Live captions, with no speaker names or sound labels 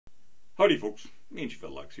Howdy folks, Mangy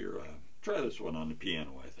here. Try this one on the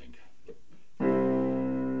piano, I think.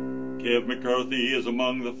 Kev McCarthy is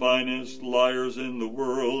among the finest liars in the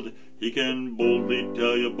world. He can boldly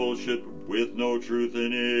tell you bullshit with no truth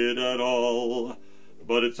in it at all.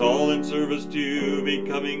 But it's all in service to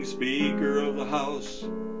becoming Speaker of the House.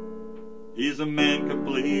 He's a man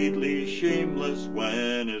completely shameless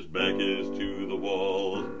when his back is to the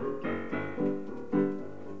wall.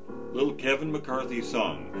 Little Kevin McCarthy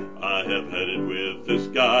sung, I have had it with this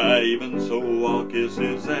guy, even so I'll kiss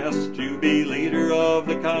his ass. To be leader of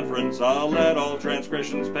the conference, I'll let all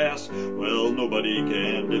transgressions pass. Well, nobody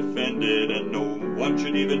can defend it, and no one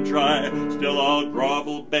should even try. Still I'll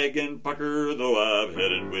grovel, beg, and pucker, though I've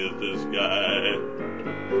had it with this guy.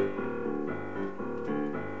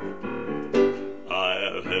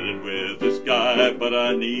 I've had it with this guy, but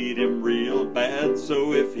I need him real bad.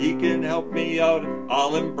 So if he can help me out,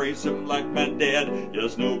 I'll embrace him like my dad.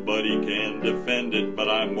 Yes, nobody can defend it, but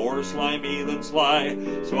I'm more slimy than sly.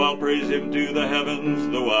 So I'll praise him to the heavens,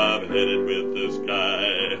 though I've had it with this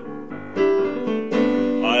guy.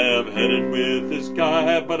 I have had it with this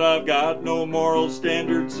guy, but I've got no moral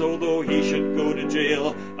standards. So though he should go to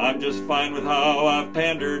jail, I'm just fine with how I've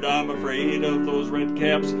pandered. I'm afraid of those red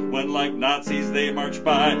caps when like Nazis they march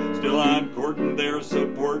by. Still I'm courting their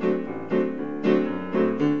support,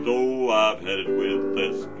 though I've had it with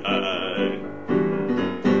this guy.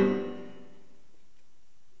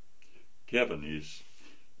 Kevin, he's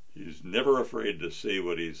never afraid to say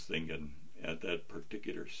what he's thinking at that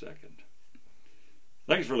particular second.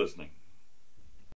 Thanks for listening.